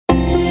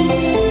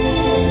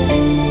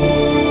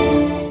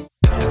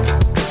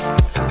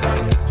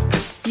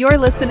You're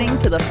listening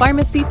to the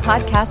Pharmacy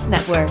Podcast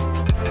Network.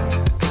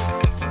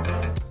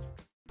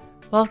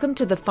 Welcome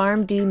to the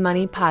PharmD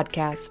Money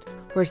Podcast,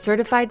 where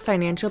certified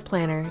financial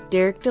planner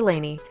Derek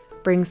Delaney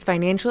brings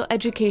financial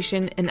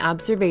education and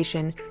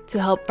observation to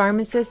help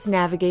pharmacists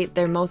navigate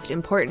their most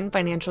important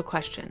financial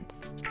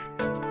questions.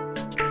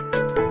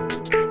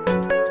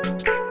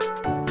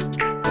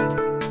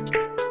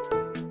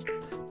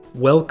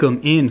 Welcome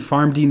in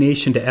PharmD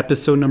Nation to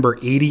episode number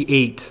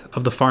 88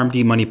 of the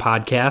PharmD Money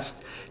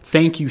Podcast.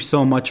 Thank you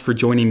so much for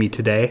joining me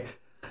today.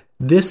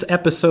 This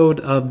episode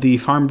of the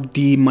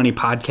PharmD Money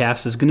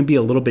Podcast is going to be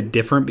a little bit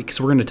different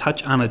because we're going to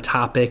touch on a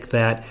topic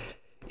that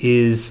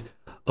is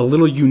a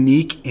little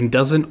unique and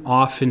doesn't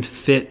often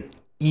fit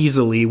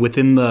easily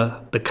within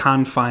the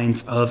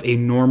confines of a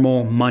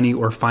normal money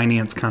or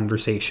finance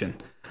conversation.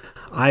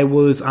 I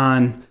was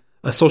on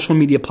a social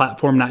media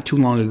platform not too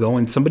long ago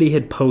and somebody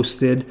had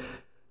posted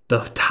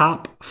the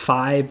top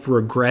 5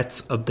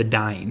 regrets of the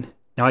dying.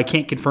 Now, I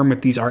can't confirm if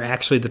these are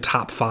actually the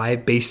top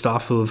 5 based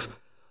off of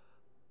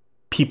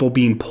people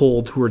being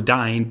polled who are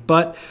dying,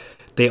 but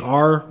they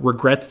are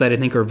regrets that I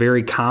think are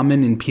very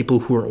common in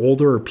people who are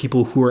older or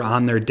people who are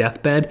on their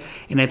deathbed.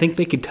 And I think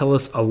they could tell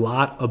us a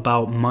lot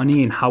about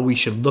money and how we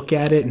should look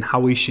at it and how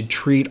we should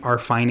treat our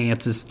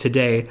finances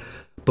today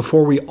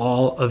before we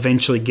all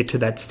eventually get to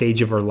that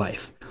stage of our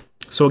life.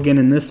 So again,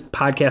 in this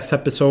podcast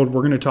episode,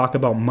 we're going to talk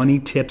about money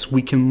tips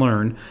we can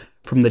learn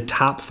from the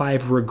top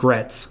 5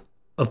 regrets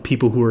of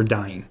people who are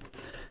dying.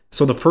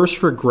 So the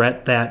first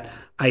regret that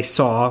I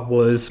saw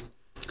was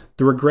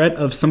the regret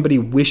of somebody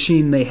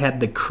wishing they had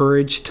the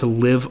courage to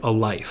live a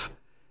life.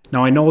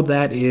 Now, I know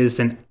that is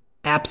an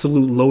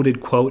absolute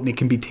loaded quote and it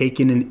can be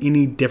taken in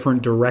any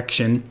different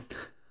direction,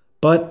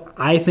 but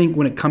I think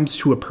when it comes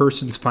to a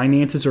person's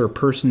finances or a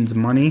person's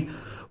money,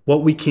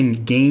 what we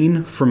can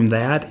gain from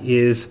that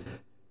is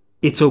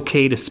it's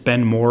okay to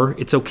spend more.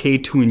 It's okay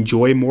to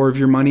enjoy more of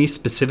your money,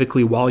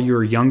 specifically while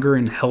you're younger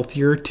and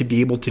healthier to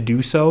be able to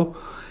do so.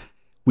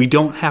 We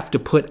don't have to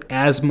put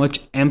as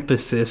much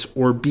emphasis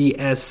or be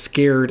as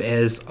scared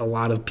as a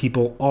lot of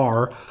people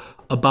are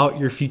about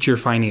your future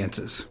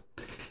finances.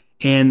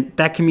 And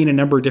that can mean a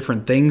number of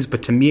different things,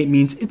 but to me it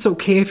means it's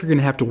okay if you're going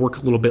to have to work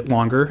a little bit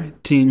longer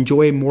to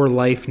enjoy more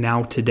life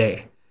now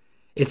today.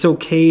 It's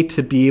okay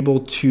to be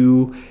able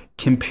to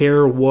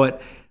compare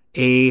what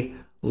a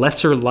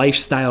lesser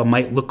lifestyle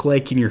might look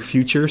like in your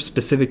future,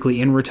 specifically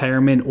in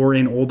retirement or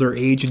in older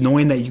age,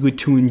 knowing that you get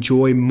to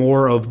enjoy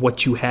more of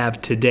what you have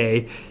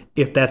today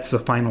if that's the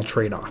final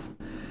trade-off.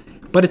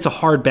 But it's a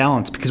hard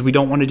balance because we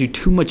don't want to do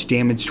too much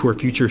damage to our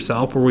future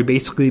self where we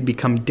basically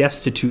become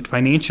destitute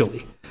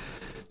financially.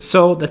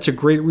 So that's a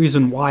great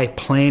reason why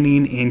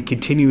planning and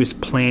continuous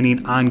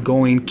planning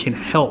ongoing can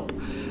help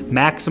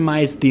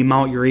maximize the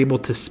amount you're able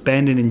to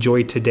spend and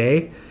enjoy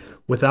today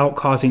without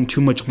causing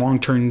too much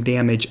long-term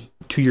damage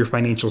to your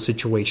financial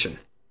situation.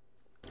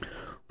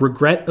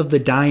 Regret of the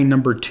dying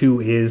number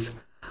 2 is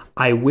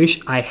I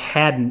wish I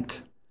had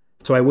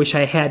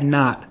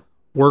not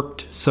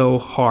worked so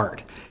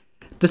hard.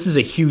 This is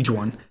a huge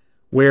one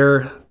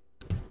where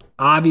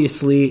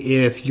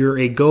obviously if you're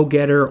a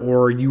go-getter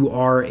or you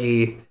are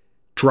a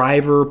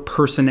driver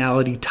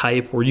personality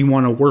type where you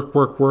want to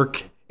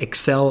work,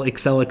 excel,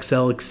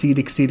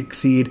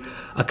 exceed,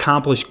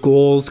 accomplish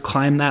goals,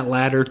 climb that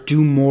ladder,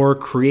 do more,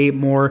 create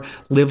more,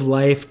 live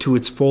life to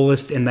its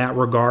fullest in that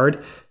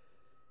regard.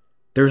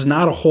 There's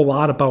not a whole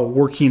lot about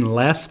working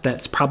less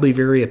that's probably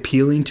very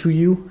appealing to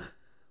you.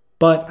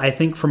 But I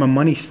think from a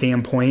money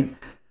standpoint,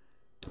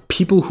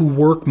 people who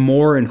work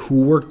more and who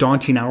work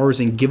daunting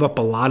hours and give up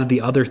a lot of the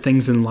other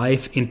things in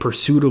life in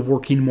pursuit of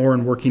working more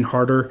and working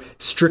harder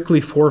strictly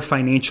for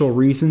financial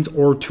reasons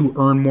or to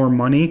earn more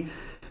money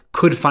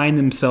could find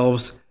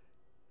themselves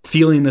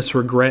feeling this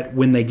regret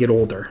when they get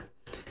older.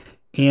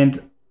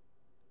 And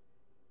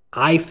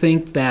I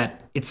think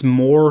that it's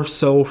more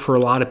so for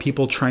a lot of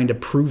people trying to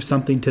prove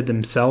something to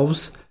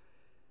themselves,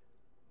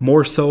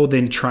 more so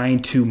than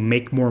trying to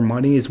make more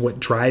money is what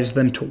drives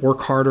them to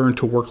work harder and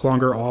to work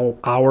longer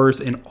hours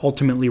and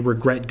ultimately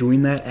regret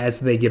doing that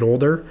as they get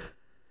older.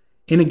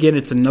 And again,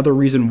 it's another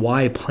reason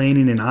why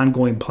planning and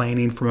ongoing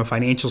planning from a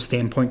financial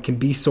standpoint can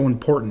be so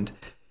important.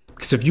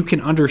 Because if you can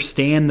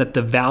understand that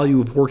the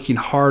value of working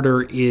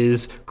harder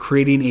is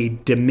creating a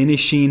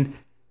diminishing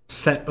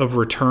set of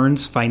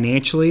returns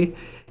financially,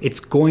 it's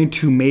going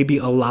to maybe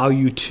allow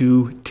you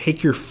to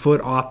take your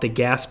foot off the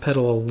gas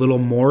pedal a little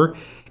more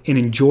and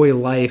enjoy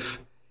life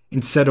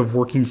instead of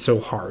working so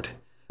hard.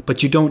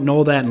 But you don't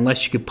know that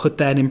unless you could put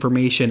that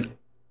information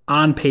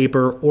on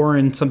paper or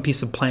in some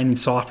piece of planning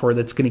software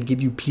that's going to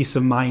give you peace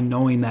of mind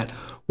knowing that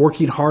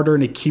working harder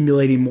and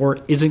accumulating more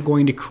isn't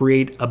going to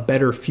create a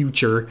better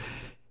future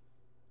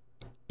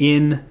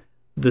in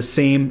the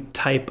same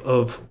type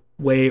of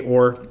way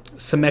or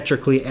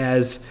symmetrically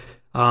as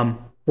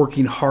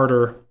working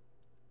harder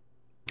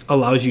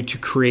allows you to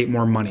create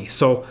more money.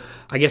 So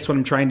I guess what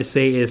I'm trying to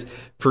say is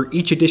for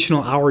each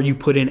additional hour you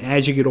put in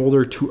as you get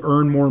older to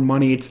earn more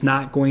money, it's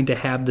not going to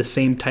have the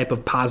same type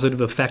of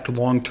positive effect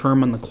long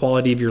term on the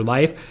quality of your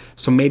life.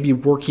 So maybe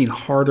working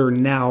harder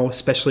now,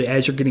 especially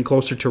as you're getting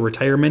closer to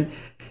retirement,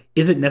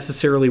 isn't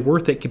necessarily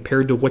worth it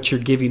compared to what you're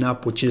giving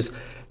up, which is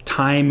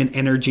time and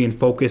energy and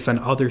focus on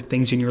other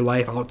things in your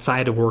life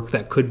outside of work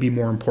that could be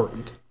more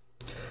important.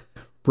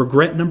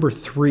 Regret number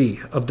 3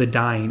 of the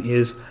dying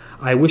is,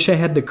 I wish I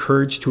had the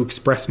courage to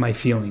express my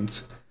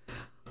feelings.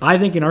 I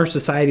think in our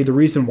society, the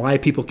reason why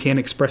people can't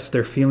express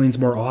their feelings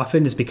more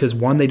often is because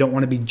 1, they don't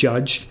want to be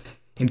judged,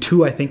 and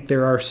 2, I think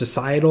there are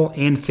societal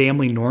and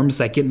family norms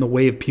that get in the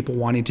way of people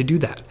wanting to do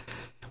that.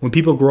 When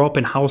people grow up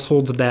in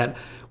households that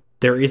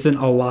there isn't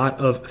a lot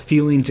of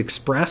feelings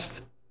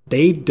expressed,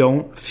 they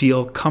don't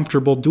feel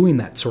comfortable doing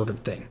that sort of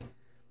thing.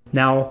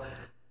 Now,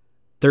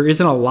 there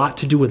isn't a lot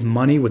to do with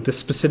money with this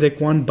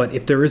specific one, but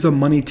if there is a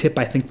money tip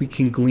I think we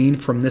can glean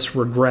from this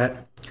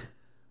regret,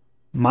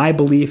 my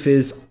belief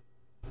is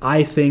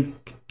I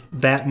think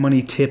that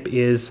money tip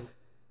is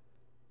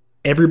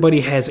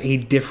everybody has a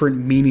different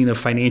meaning of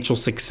financial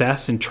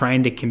success, and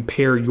trying to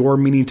compare your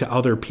meaning to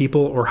other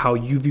people or how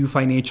you view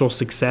financial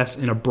success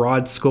in a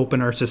broad scope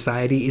in our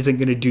society isn't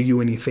going to do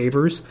you any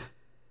favors,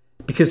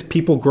 because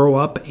people grow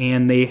up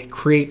and they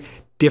create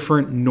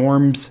different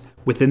norms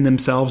within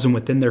themselves and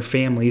within their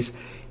families,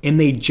 and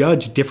they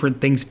judge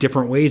different things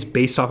different ways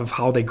based off of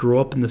how they grew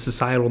up and the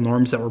societal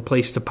norms that were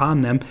placed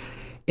upon them,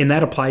 and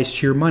that applies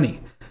to your money.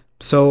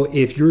 So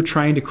if you're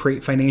trying to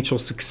create financial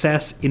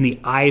success in the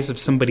eyes of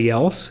somebody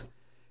else,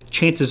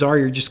 chances are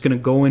you're just going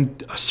to go in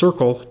a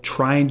circle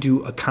trying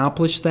to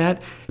accomplish that,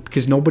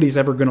 because nobody's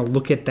ever going to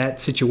look at that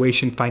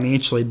situation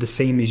financially the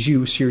same as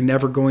you, so you're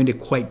never going to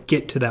quite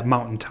get to that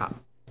mountaintop.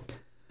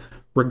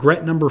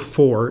 Regret number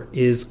 4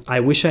 is,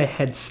 I wish I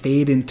had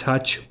stayed in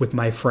touch with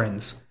my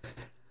friends.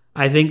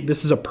 I think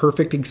this is a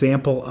perfect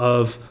example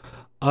of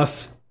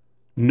us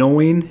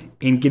knowing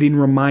and getting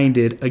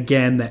reminded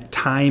again that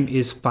time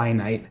is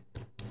finite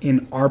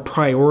and our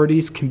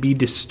priorities can be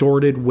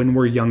distorted when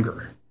we're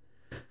younger.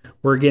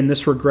 Where again,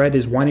 this regret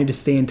is wanting to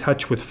stay in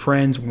touch with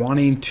friends,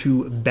 wanting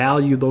to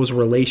value those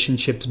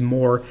relationships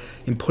more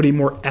and putting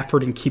more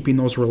effort in keeping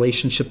those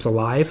relationships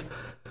alive.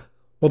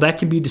 Well, that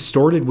can be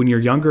distorted when you're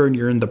younger and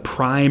you're in the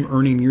prime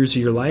earning years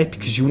of your life,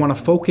 because you want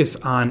to focus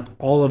on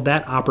all of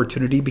that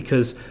opportunity,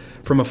 because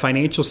from a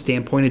financial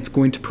standpoint, it's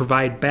going to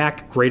provide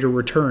back greater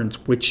returns,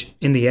 which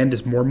in the end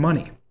is more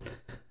money.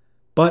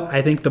 But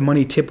I think the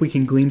money tip we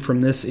can glean from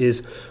this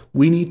is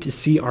we need to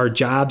see our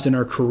jobs and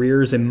our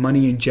careers and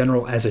money in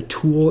general as a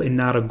tool and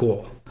not a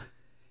goal.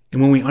 And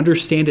when we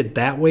understand it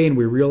that way and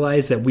we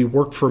realize that we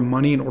work for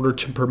money in order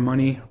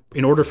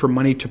for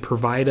money to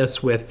provide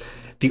us with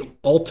the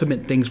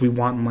ultimate things we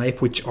want in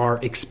life, which are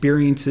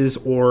experiences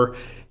or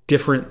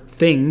different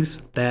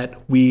things that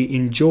we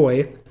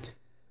enjoy,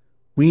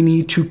 we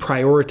need to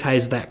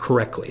prioritize that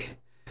correctly.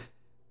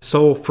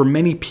 So for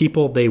many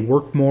people, they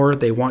work more,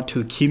 they want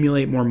to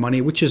accumulate more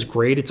money, which is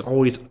great. It's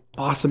always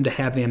awesome to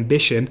have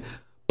ambition,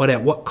 but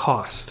at what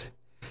cost?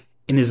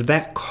 And is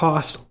that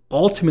cost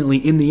ultimately,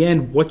 in the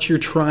end, what you're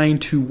trying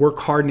to work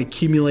hard and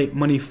accumulate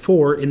money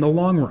for in the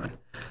long run?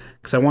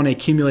 Because I want to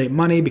accumulate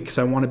money, because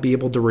I want to be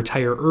able to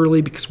retire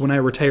early, because when I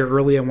retire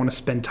early, I want to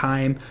spend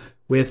time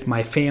with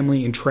my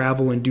family and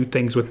travel and do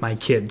things with my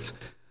kids.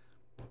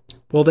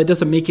 Well, that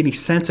doesn't make any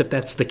sense if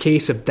that's the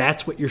case, if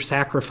that's what you're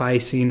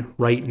sacrificing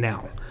right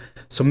now.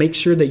 So make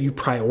sure that you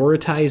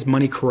prioritize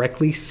money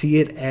correctly,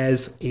 see it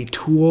as a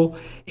tool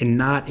and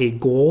not a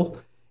goal,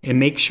 and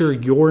make sure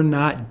you're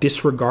not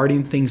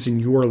disregarding things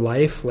in your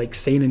life, like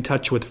staying in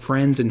touch with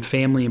friends and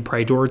family and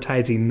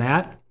prioritizing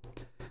that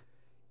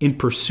in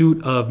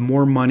pursuit of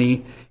more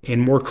money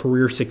and more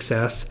career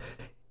success,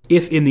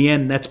 if in the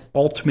end that's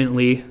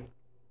ultimately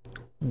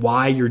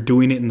why you're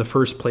doing it in the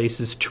first place,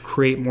 is to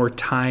create more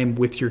time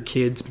with your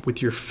kids,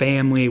 with your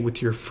family,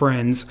 with your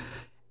friends,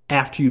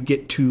 after you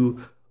get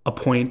to a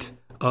point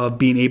of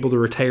being able to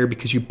retire,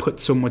 because you put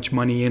so much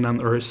money in on,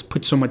 or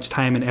put so much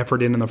time and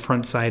effort in on the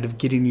front side of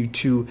getting you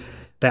to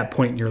that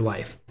point in your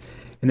life.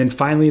 And then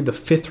finally, the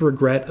 5th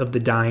regret of the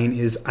dying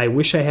is, I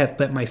wish I had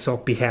let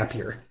myself be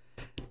happier.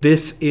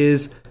 This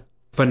is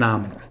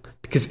phenomenal,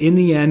 because in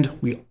the end,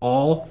 we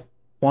all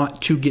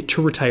want to get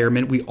to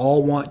retirement. We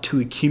all want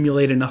to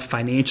accumulate enough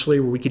financially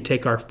where we could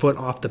take our foot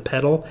off the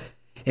pedal.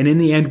 And in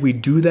the end, we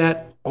do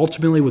that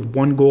ultimately with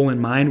one goal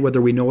in mind, whether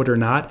we know it or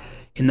not,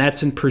 and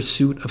that's in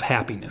pursuit of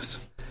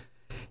happiness.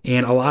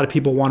 And a lot of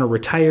people want to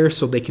retire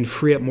so they can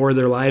free up more of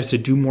their lives to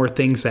do more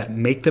things that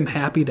make them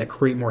happy, that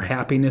create more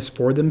happiness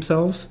for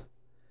themselves.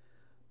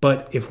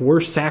 But if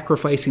we're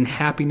sacrificing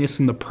happiness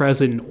in the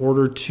present in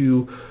order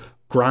to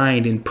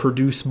grind and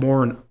produce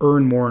more and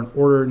earn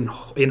more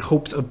in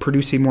hopes of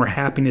producing more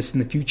happiness in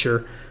the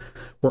future,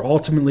 we're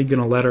ultimately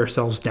going to let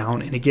ourselves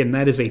down. And again,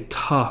 that is a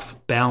tough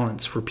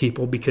balance for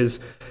people, because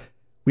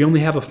we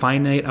only have a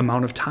finite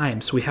amount of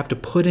time. So we have to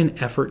put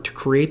in effort to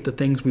create the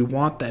things we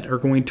want that are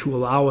going to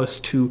allow us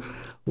to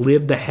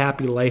live the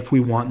happy life we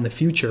want in the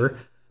future.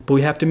 but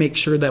we have to make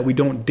sure that we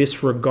don't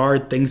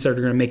disregard things that are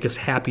going to make us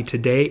happy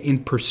today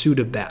in pursuit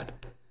of that.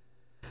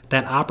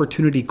 That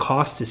opportunity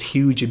cost is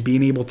huge, and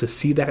being able to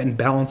see that and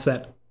balance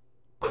that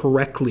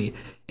correctly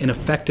and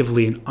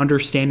effectively and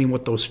understanding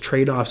what those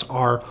trade-offs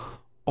are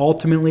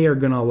ultimately are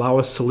going to allow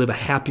us to live a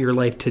happier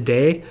life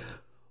today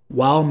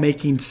while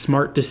making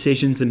smart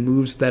decisions and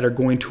moves that are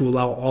going to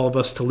allow all of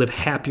us to live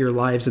happier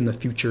lives in the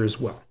future as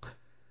well.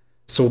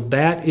 So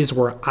that is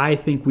where I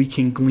think we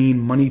can glean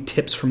money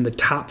tips from the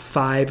top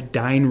 5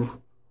 dying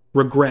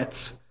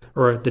regrets,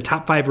 or the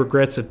top 5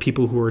 regrets of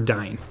people who are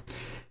dying.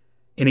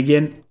 And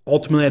again,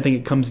 ultimately, I think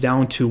it comes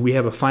down to we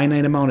have a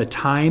finite amount of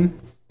time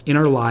in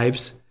our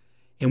lives,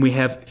 and we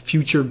have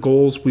future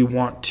goals we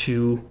want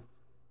to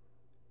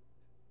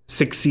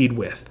succeed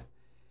with.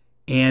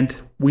 And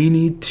we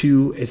need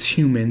to, as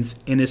humans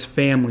and as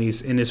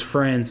families and as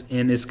friends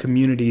and as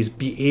communities,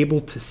 be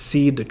able to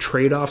see the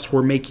trade-offs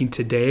we're making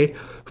today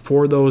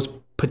for those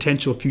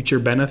potential future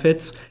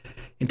benefits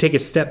and take a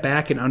step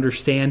back and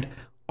understand,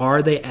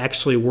 are they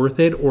actually worth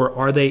it, or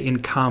are they in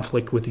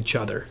conflict with each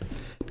other?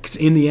 Because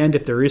in the end,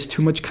 if there is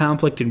too much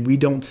conflict and we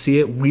don't see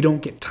it, we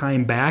don't get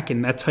time back,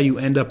 and that's how you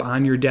end up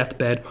on your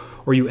deathbed,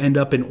 or you end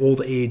up in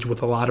old age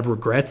with a lot of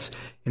regrets.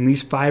 And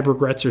these 5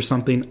 regrets are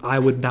something I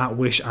would not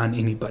wish on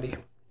anybody.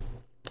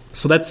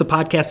 So that's the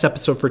podcast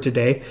episode for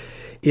today.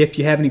 If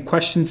you have any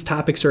questions,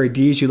 topics, or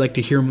ideas you'd like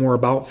to hear more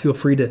about, feel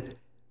free to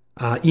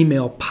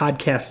email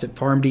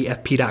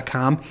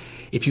podcast@farmdfp.com.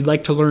 If you'd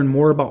like to learn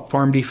more about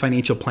PharmD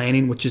Financial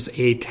Planning, which is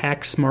a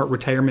tax-smart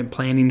retirement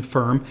planning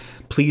firm,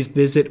 please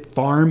visit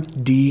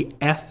farmdfp.com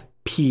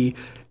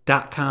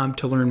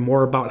to learn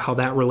more about how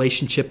that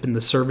relationship and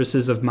the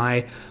services of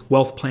my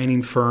wealth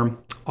planning firm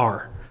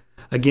are.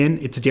 Again,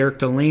 it's Derek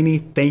Delaney.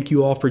 Thank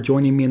you all for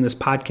joining me in this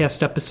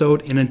podcast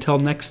episode, and until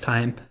next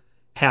time,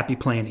 happy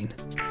planning.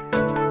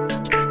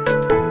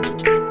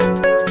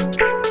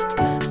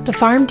 The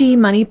PharmD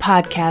Money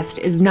Podcast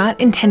is not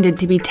intended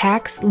to be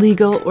tax,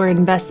 legal, or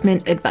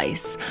investment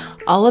advice.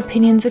 All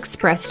opinions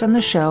expressed on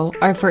the show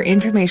are for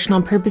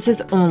informational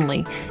purposes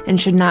only and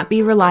should not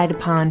be relied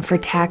upon for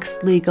tax,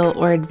 legal,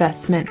 or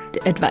investment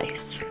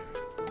advice.